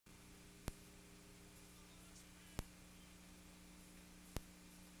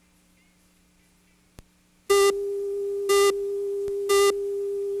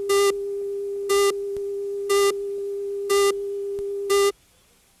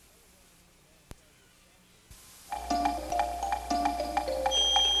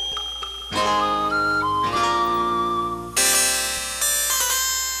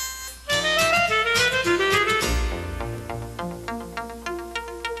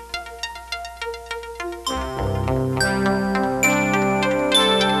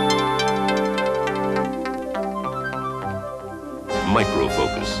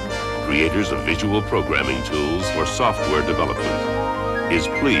creators of visual programming tools for software development, is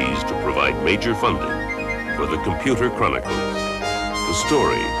pleased to provide major funding for the Computer Chronicles, the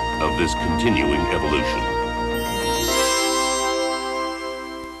story of this continuing evolution.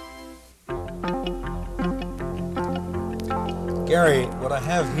 Gary, what I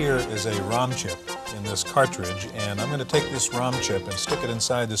have here is a ROM chip in this cartridge, and I'm going to take this ROM chip and stick it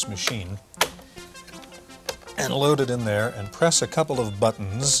inside this machine and load it in there and press a couple of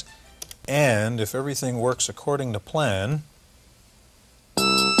buttons, and if everything works according to plan,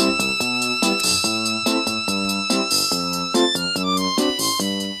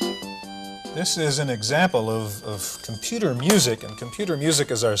 this is an example of computer music, and computer music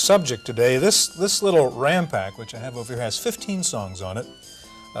is our subject today. This little RAM pack, which I have over here, has 15 songs on it.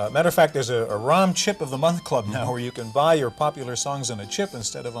 Matter of fact, there's a ROM Chip of the Month Club now where you can buy your popular songs on a chip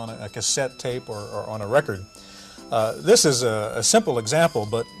instead of on a cassette tape or on a record. This is a simple example,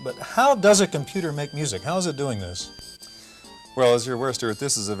 but how does a computer make music? How is it doing this? Well, as you're aware, Stuart,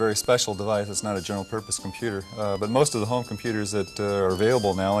 this is a very special device. It's not a general-purpose computer. But most of the home computers that are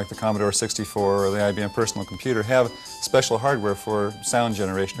available now, like the Commodore 64 or the IBM Personal Computer, have special hardware for sound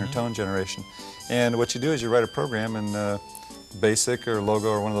generation or tone generation. And what you do is you write a program in BASIC or Logo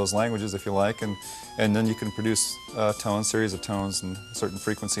or one of those languages, if you like, and then you can produce tones, series of tones, and a certain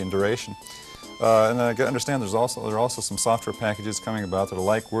frequency and duration. And I understand there are also some software packages coming about that are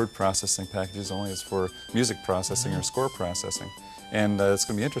like word processing packages, only it's for music processing or score processing. And it's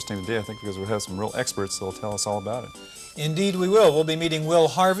going to be interesting today, I think, because we'll have some real experts that will tell us all about it. Indeed we will. We'll be meeting Will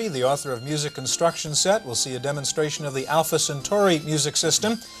Harvey, the author of Music Instruction Set. We'll see a demonstration of the Alpha Centauri music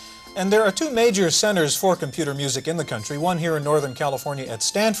system. And there are two major centers for computer music in the country, one here in Northern California at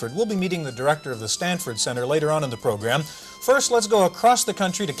Stanford. We'll be meeting the director of the Stanford Center later on in the program. First, let's go across the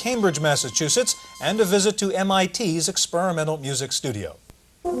country to Cambridge, Massachusetts, and a visit to MIT's Experimental Music Studio.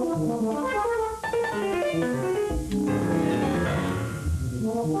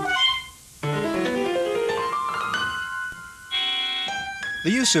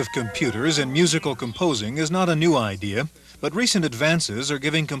 The use of computers in musical composing is not a new idea, but recent advances are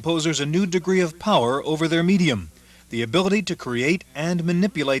giving composers a new degree of power over their medium, the ability to create and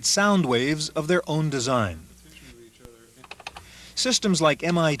manipulate sound waves of their own design. Systems like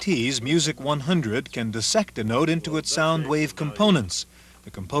MIT's Music 100 can dissect a note into its sound wave components.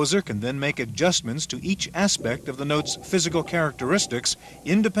 The composer can then make adjustments to each aspect of the note's physical characteristics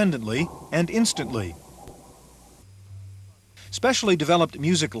independently and instantly. Specially developed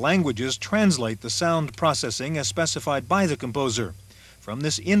music languages translate the sound processing as specified by the composer. From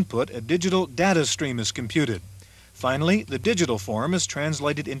this input, a digital data stream is computed. Finally, the digital form is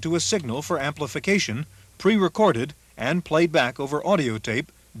translated into a signal for amplification, pre-recorded, and played back over audio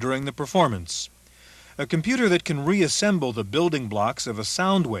tape during the performance. A computer that can reassemble the building blocks of a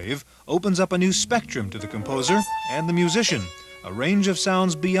sound wave opens up a new spectrum to the composer and the musician, a range of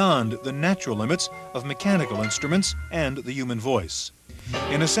sounds beyond the natural limits of mechanical instruments and the human voice.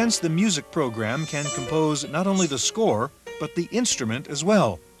 In a sense, the music program can compose not only the score, but the instrument as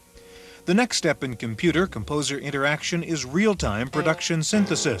well. The next step in computer-composer interaction is real-time production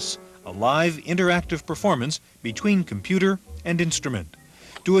synthesis, a live interactive performance between computer and instrument.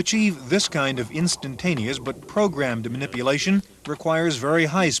 To achieve this kind of instantaneous but programmed manipulation requires very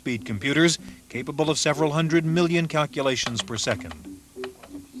high-speed computers capable of several 100 million calculations per second.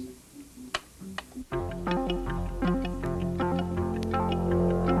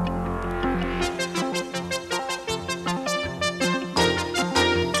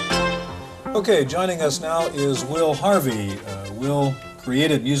 Okay, joining us now is Will Harvey. Will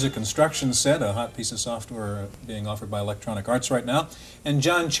created Music Instruction Set, a hot piece of software being offered by Electronic Arts right now. And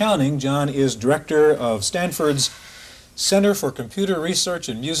John Chowning. John is director of Stanford's Center for Computer Research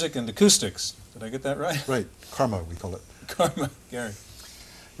in Music and Acoustics. Did I get that right? Right. Karma, we call it. Karma. Gary.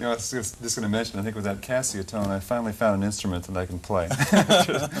 You know, I was just going to mention, I think with that Casio tone, I finally found an instrument that I can play.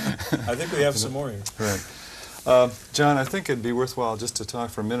 I think we have some more here. Right. John, I think it'd be worthwhile just to talk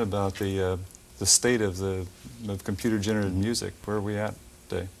for a minute about the state of computer-generated music. Where are we at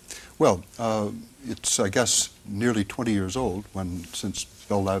today? Well, it's, I guess, nearly 20 years old since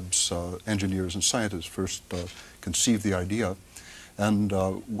Bell Labs engineers and scientists first conceived the idea. And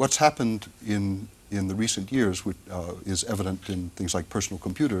what's happened in the recent years is evident in things like personal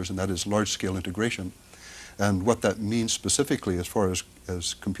computers, and that is large-scale integration. And what that means specifically as far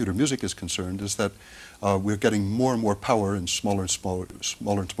as computer music is concerned is that we're getting more and more power in smaller and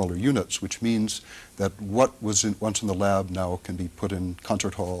smaller units, which means that what was once in the lab now can be put in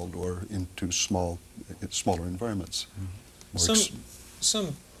concert hall or into smaller environments.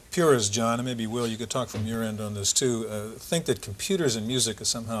 Some purists, John, and maybe Will, you could talk from your end on this too, think that computers and music is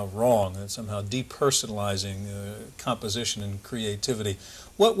somehow wrong, and somehow depersonalizing composition and creativity.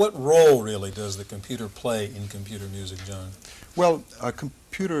 What role really does the computer play in computer music, John? Well, a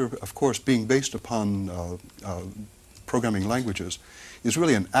computer, of course, being based upon programming languages, is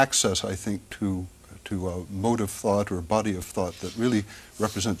really an access, I think, to a mode of thought or a body of thought that really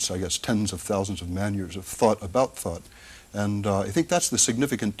represents, I guess, tens of thousands of man-years of thought about thought. And I think that's the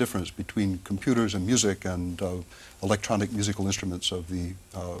significant difference between computers and music and electronic musical instruments of the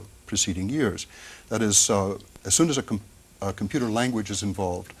preceding years. That is, as soon as a computer language is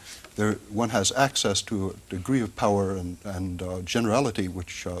involved, one has access to a degree of power and generality,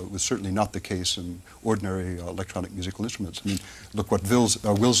 which was certainly not the case in ordinary electronic musical instruments. I mean, look what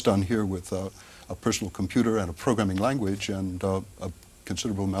Will's done here with a personal computer and a programming language and a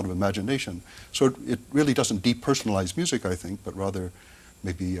considerable amount of imagination. So it really doesn't depersonalize music, I think, but rather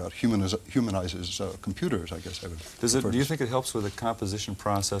maybe humanizes computers, I guess I would. Do you think it helps with the composition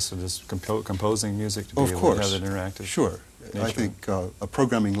process of just composing music to be Of able course. to have that interactive Sure. nature? I think a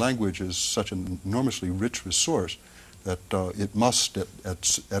programming language is such an enormously rich resource that it must,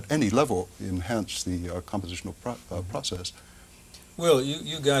 at any level, enhance the compositional process. Will,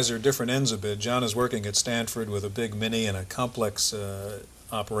 you guys are different ends a bit. John is working at Stanford with a big mini and a complex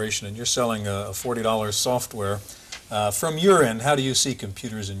operation, and you're selling a $40 software. From your end, how do you see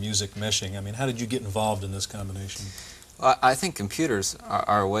computers and music meshing? I mean, how did you get involved in this combination? I think computers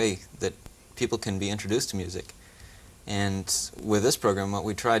are a way that people can be introduced to music. And with this program, what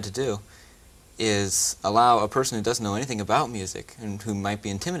we tried to do is allow a person who doesn't know anything about music and who might be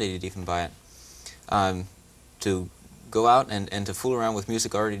intimidated even by it to go out and to fool around with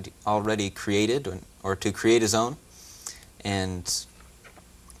music already created, or to create his own, and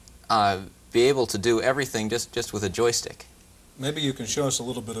be able to do everything just with a joystick. Maybe you can show us a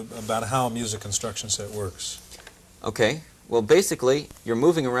little bit about how a music instruction set works. Okay, well basically you're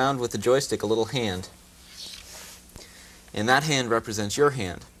moving around with the joystick a little hand, and that hand represents your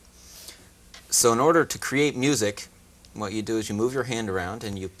hand. So in order to create music, what you do is you move your hand around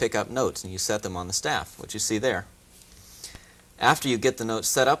and you pick up notes and you set them on the staff, which you see there. After you get the notes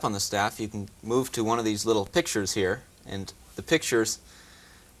set up on the staff, you can move to one of these little pictures here, and the pictures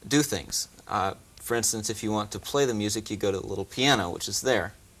do things. For instance, if you want to play the music, you go to the little piano, which is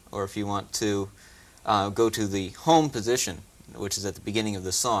there. Or if you want to go to the home position, which is at the beginning of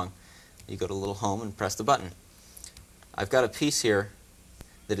the song, you go to little home and press the button. I've got a piece here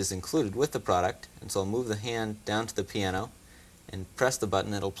that is included with the product, and so I'll move the hand down to the piano and press the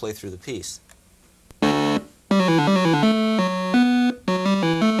button, and it'll play through the piece.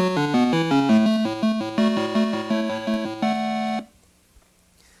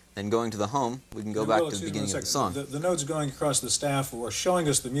 Then going to the home, we can go back to the beginning of the song. The notes going across the staff are showing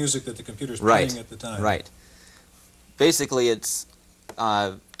us the music that the computer's playing at the time. Right. Basically, it's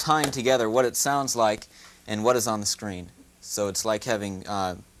tying together what it sounds like and what is on the screen. So it's like having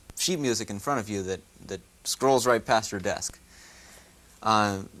sheet music in front of you that scrolls right past your desk.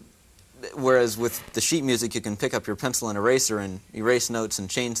 Whereas with the sheet music, you can pick up your pencil and eraser and erase notes and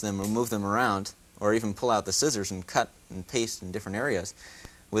change them or move them around, or even pull out the scissors and cut and paste in different areas.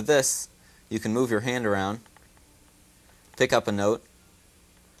 With this, you can move your hand around, pick up a note,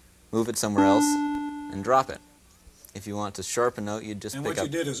 move it somewhere else, and drop it. If you want to sharpen a note, you just pick up... And what you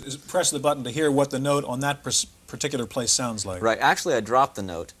did is press the button to hear what the note on that particular place sounds like. Right. Actually, I dropped the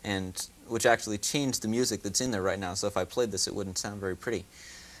note, which actually changed the music that's in there right now, so if I played this, it wouldn't sound very pretty.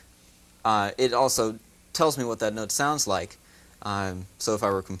 It also tells me what that note sounds like. So if I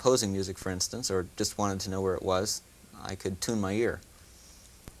were composing music, for instance, or just wanted to know where it was, I could tune my ear.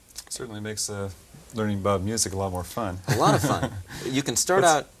 Certainly makes learning about music a lot more fun. A lot of fun. You can start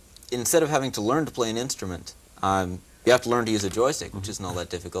out, instead of having to learn to play an instrument, you have to learn to use a joystick, which isn't all that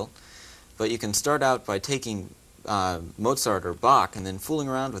difficult. But you can start out by taking Mozart or Bach and then fooling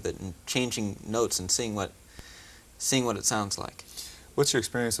around with it and changing notes and seeing what it sounds like. What's your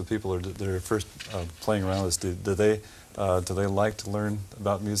experience with people that are first playing around with this? Do they like to learn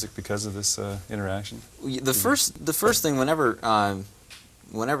about music because of this interaction? The first thing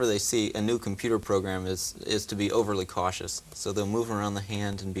whenever they see a new computer program is to be overly cautious. So they'll move around the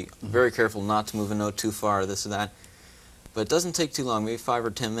hand and be very careful not to move a note too far, this or that. But it doesn't take too long, maybe 5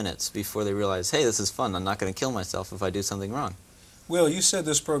 or 10 minutes, before they realize, hey, this is fun, I'm not going to kill myself if I do something wrong. Will, you said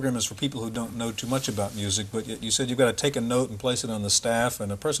this program is for people who don't know too much about music, but yet you said you've got to take a note and place it on the staff, and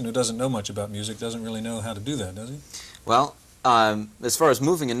a person who doesn't know much about music doesn't really know how to do that, does he? Well, as far as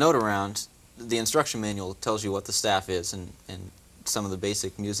moving a note around, the instruction manual tells you what the staff is and some of the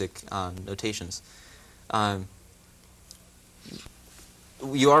basic music notations.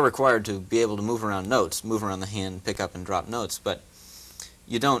 you are required to be able to move around notes, move around the hand, pick up and drop notes, but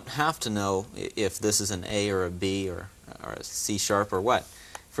you don't have to know if this is an A or a B or a C sharp or what.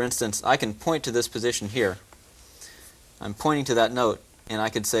 For instance, I can point to this position here. I'm pointing to that note, and I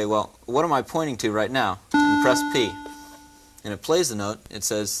could say, well, what am I pointing to right now? And press P. And it plays the note. It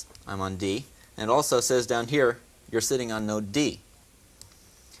says I'm on D. And it also says down here, you're sitting on note D.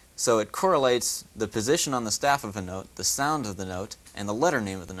 So it correlates the position on the staff of a note, the sound of the note, and the letter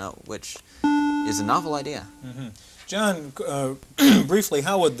name of the note, which is a novel idea. Mm-hmm. John, briefly,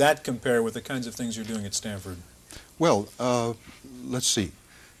 how would that compare with the kinds of things you're doing at Stanford? Well, let's see.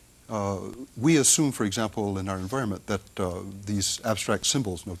 We assume, for example, in our environment that these abstract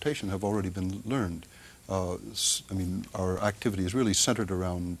symbols, notation, have already been learned. I mean, our activity is really centered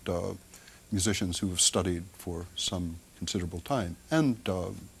around musicians who have studied for some considerable time, and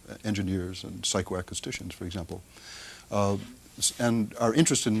engineers and psychoacousticians, for example. And our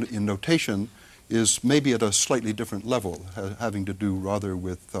interest in notation is maybe at a slightly different level, having to do rather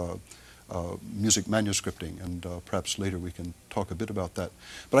with music manuscripting, and perhaps later we can talk a bit about that.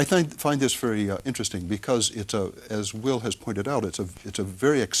 But I find this very interesting because it's as Will has pointed out, it's a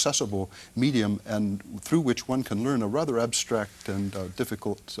very accessible medium, and through which one can learn a rather abstract and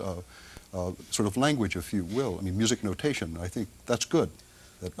difficult sort of language, if you will. I mean, music notation. I think that's good.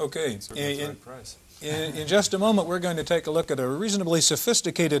 Okay. In just a moment, we're going to take a look at a reasonably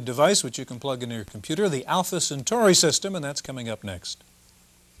sophisticated device which you can plug into your computer, the Alpha Centauri system, and that's coming up next.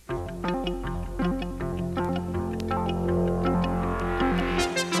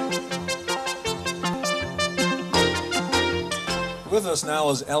 With us now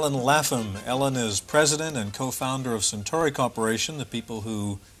is Ellen Lapham. Ellen is president and co-founder of Centauri Corporation, the people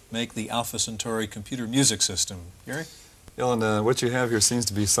who make the Alpha Centauri computer music system. Gary? Ellen, what you have here seems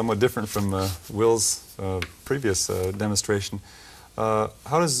to be somewhat different from Will's previous demonstration. How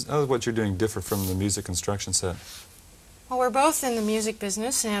does what you're doing differ from the music instruction set? Well, we're both in the music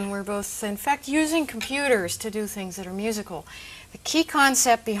business, and we're both, in fact, using computers to do things that are musical. The key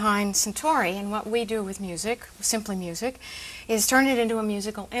concept behind Centauri and what we do with music, simply music, is turn it into a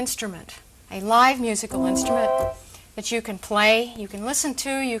musical instrument, a live musical instrument that you can play, you can listen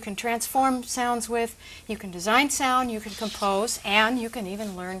to, you can transform sounds with, you can design sound, you can compose, and you can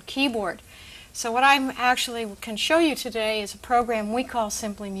even learn keyboard. So what I actually can show you today is a program we call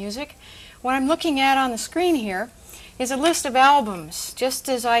Simply Music. What I'm looking at on the screen here is a list of albums. Just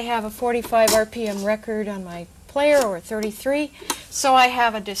as I have a 45 RPM record on my player, or a 33, so I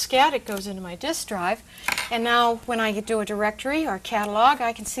have a diskette. It goes into my disk drive, and now when I do a directory or catalog,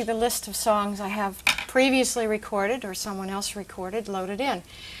 I can see the list of songs I have previously recorded or someone else recorded loaded in.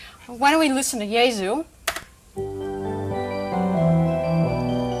 Why don't we listen to Jesu?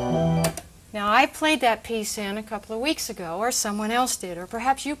 Now, I played that piece in a couple of weeks ago, or someone else did, or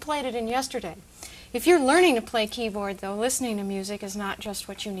perhaps you played it in yesterday. If you're learning to play keyboard, though, listening to music is not just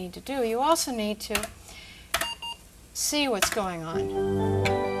what you need to do. You also need to see what's going on.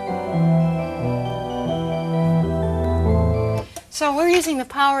 So we're using the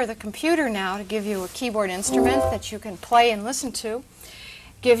power of the computer now to give you a keyboard instrument that you can play and listen to,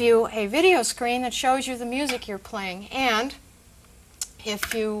 give you a video screen that shows you the music you're playing, and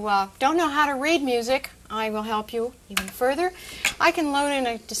if you don't know how to read music, I will help you even further. I can load in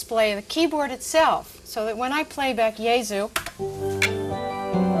a display of the keyboard itself, so that when I play back Jesu,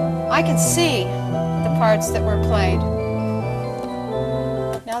 I can see the parts that were played.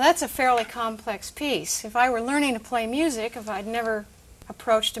 Now that's a fairly complex piece. If I were learning to play music, if I'd never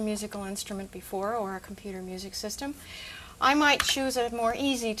approached a musical instrument before or a computer music system, I might choose a more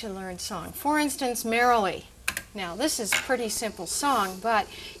easy to learn song. For instance, Merrily. Now this is a pretty simple song, but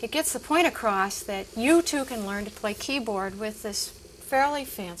it gets the point across that you too can learn to play keyboard with this fairly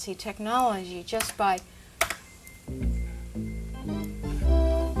fancy technology just by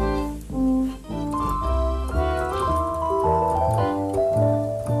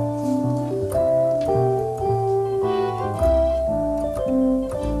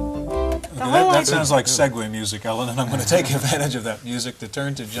That sounds like segue music, Ellen, and I'm going to take advantage of that music to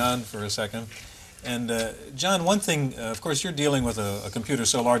turn to John for a second. And John, one thing, of course, you're dealing with a computer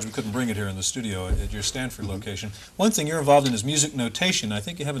so large we couldn't bring it here in the studio at your Stanford location. One thing you're involved in is music notation. I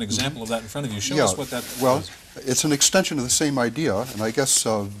think you have an example of that in front of you. Show us what that is. It's an extension of the same idea, and I guess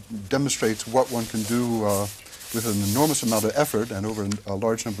demonstrates what one can do with an enormous amount of effort and over a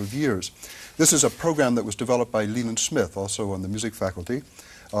large number of years. This is a program that was developed by Leland Smith, also on the music faculty,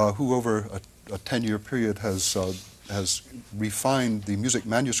 who over a 10-year period has refined the music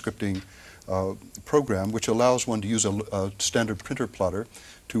manuscripting program, which allows one to use a standard printer plotter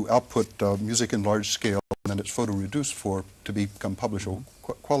to output music in large scale and then it's photo-reduced to become publishable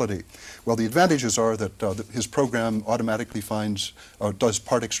quality. Well, the advantages are that his program automatically does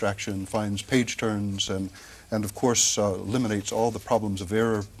part extraction, finds page turns, and of course eliminates all the problems of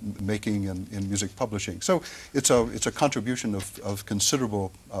error making in music publishing. So it's a contribution of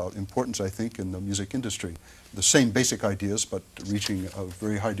considerable importance, I think, in the music industry. The same basic ideas, but reaching a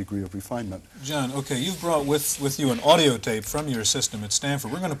very high degree of refinement. John, okay, you've brought with you an audio tape from your system at Stanford.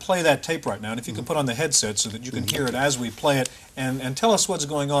 We're going to play that tape right now, and if you can put on the headset so that you can hear it as we play it, and tell us what's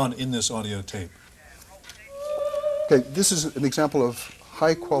going on in this audio tape. Okay, this is an example of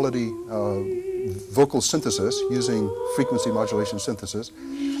high-quality vocal synthesis using frequency modulation synthesis.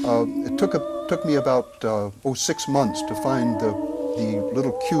 It took me about 6 months to find the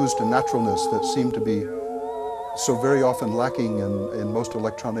little cues to naturalness that seem to be so very often lacking in most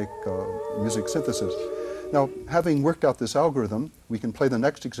electronic music synthesis. Now, having worked out this algorithm, we can play the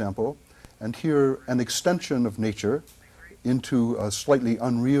next example and hear an extension of nature into a slightly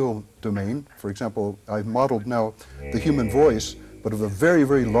unreal domain. For example, I've modeled now the human voice, but of a very,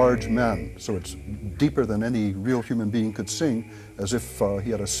 very large man. So it's deeper than any real human being could sing, as if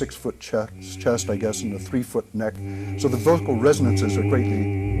he had a 6-foot chest, I guess, and a 3-foot neck. So the vocal resonances are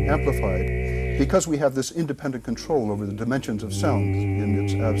greatly amplified because we have this independent control over the dimensions of sound in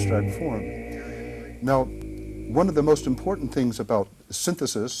its abstract form. Now, one of the most important things about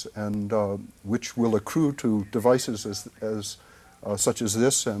synthesis, and which will accrue to devices such as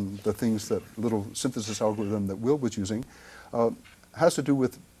this and the things that little synthesis algorithm that Will was using, has to do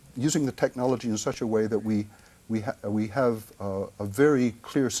with using the technology in such a way that we have a very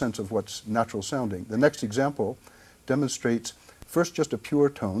clear sense of what's natural sounding. The next example demonstrates first just a pure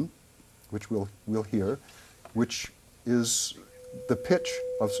tone, which we'll hear, which is the pitch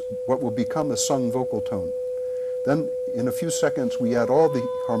of what will become a sung vocal tone. Then in a few seconds we add all the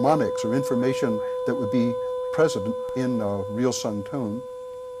harmonics or information that would be present in a real sung tone,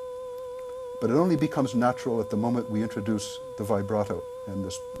 but it only becomes natural at the moment we introduce the vibrato and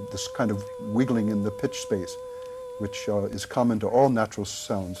this kind of wiggling in the pitch space, which is common to all natural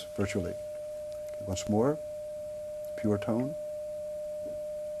sounds virtually. Once more, pure tone.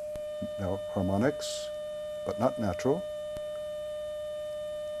 Now harmonics, but not natural.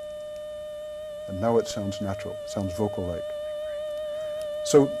 And now it sounds natural, sounds vocal-like.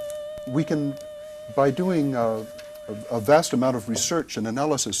 So we can, by doing a vast amount of research and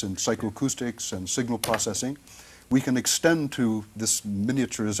analysis in psychoacoustics and signal processing, we can extend to this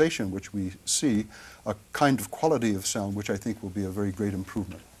miniaturization which we see a kind of quality of sound which I think will be a very great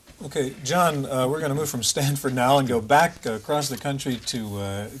improvement. Okay, John, we're going to move from Stanford now and go back across the country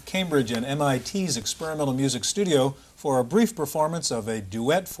to Cambridge and MIT's Experimental Music Studio for a brief performance of a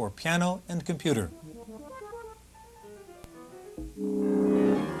duet for piano and computer.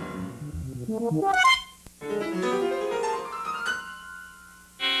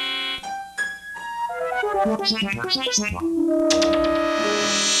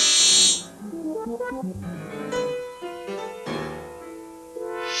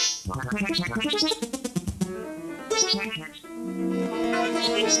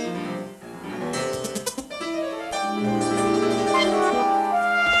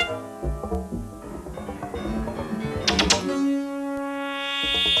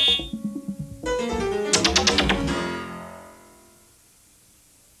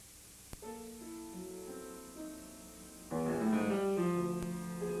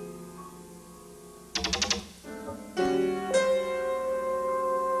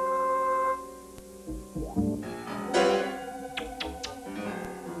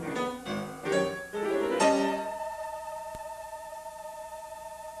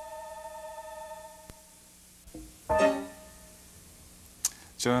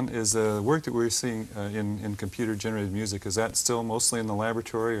 John, is the work that we're seeing in computer-generated music, is that still mostly in the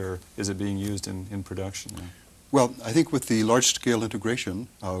laboratory, or is it being used in production now? Well, I think with the large-scale integration,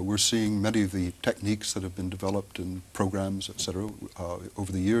 we're seeing many of the techniques that have been developed in programs, et cetera,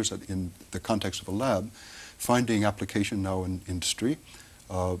 over the years in the context of a lab, finding application now in industry.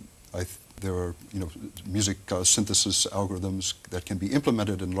 There are, music synthesis algorithms that can be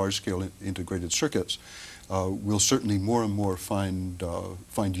implemented in large-scale integrated circuits. We'll certainly more and more find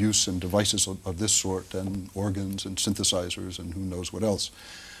use in devices of this sort, and organs and synthesizers and who knows what else.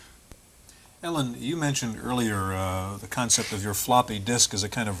 Ellen, you mentioned earlier the concept of your floppy disk as a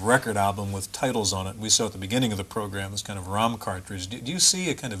kind of record album with titles on it. We saw at the beginning of the program this kind of ROM cartridge. Do you see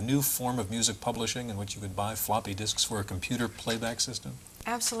a kind of new form of music publishing in which you could buy floppy disks for a computer playback system?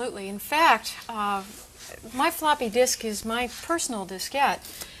 Absolutely. In fact, my floppy disk is my personal diskette.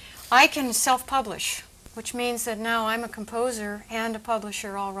 I can self-publish which means that now I'm a composer and a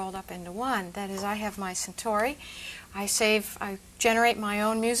publisher all rolled up into one. That is, I have my Centauri, I generate my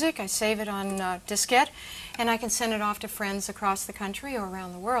own music, I save it on diskette, and I can send it off to friends across the country or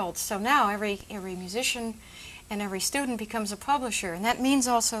around the world. So now every musician and every student becomes a publisher, and that means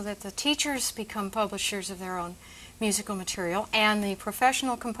also that the teachers become publishers of their own musical material, and the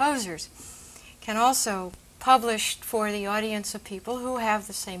professional composers can also publish for the audience of people who have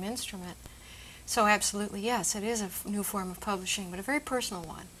the same instrument. So absolutely, yes, it is a new form of publishing, but a very personal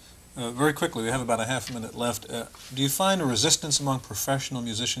one. Very quickly, we have about a half minute left. Do you find a resistance among professional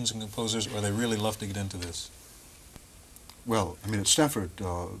musicians and composers, or they really love to get into this? Well, I mean, at Stanford,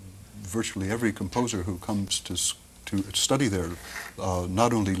 virtually every composer who comes to study there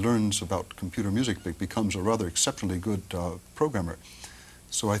not only learns about computer music, but becomes a rather exceptionally good programmer.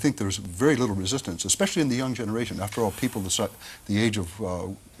 So I think there's very little resistance, especially in the young generation. After all, people the age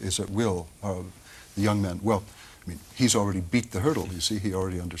of is at will, the young man. Well, I mean, he's already beat the hurdle, you see. He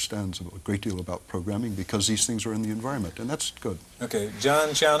already understands a great deal about programming because these things are in the environment, and that's good. Okay,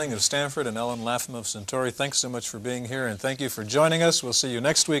 John Chowning of Stanford and Ellen Lapham of Centauri, thanks so much for being here, and thank you for joining us. We'll see you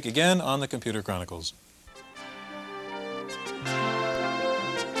next week again on the Computer Chronicles.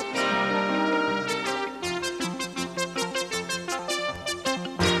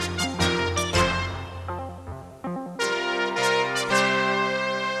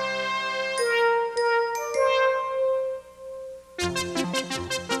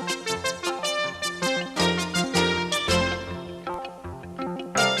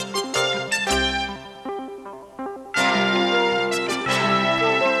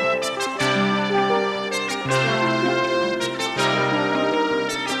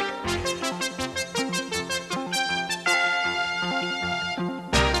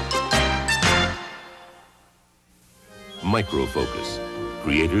 Microfocus,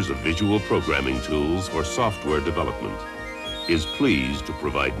 creators of visual programming tools for software development, is pleased to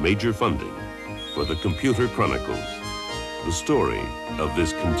provide major funding for the Computer Chronicles, the story of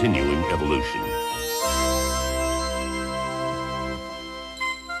this continuing evolution.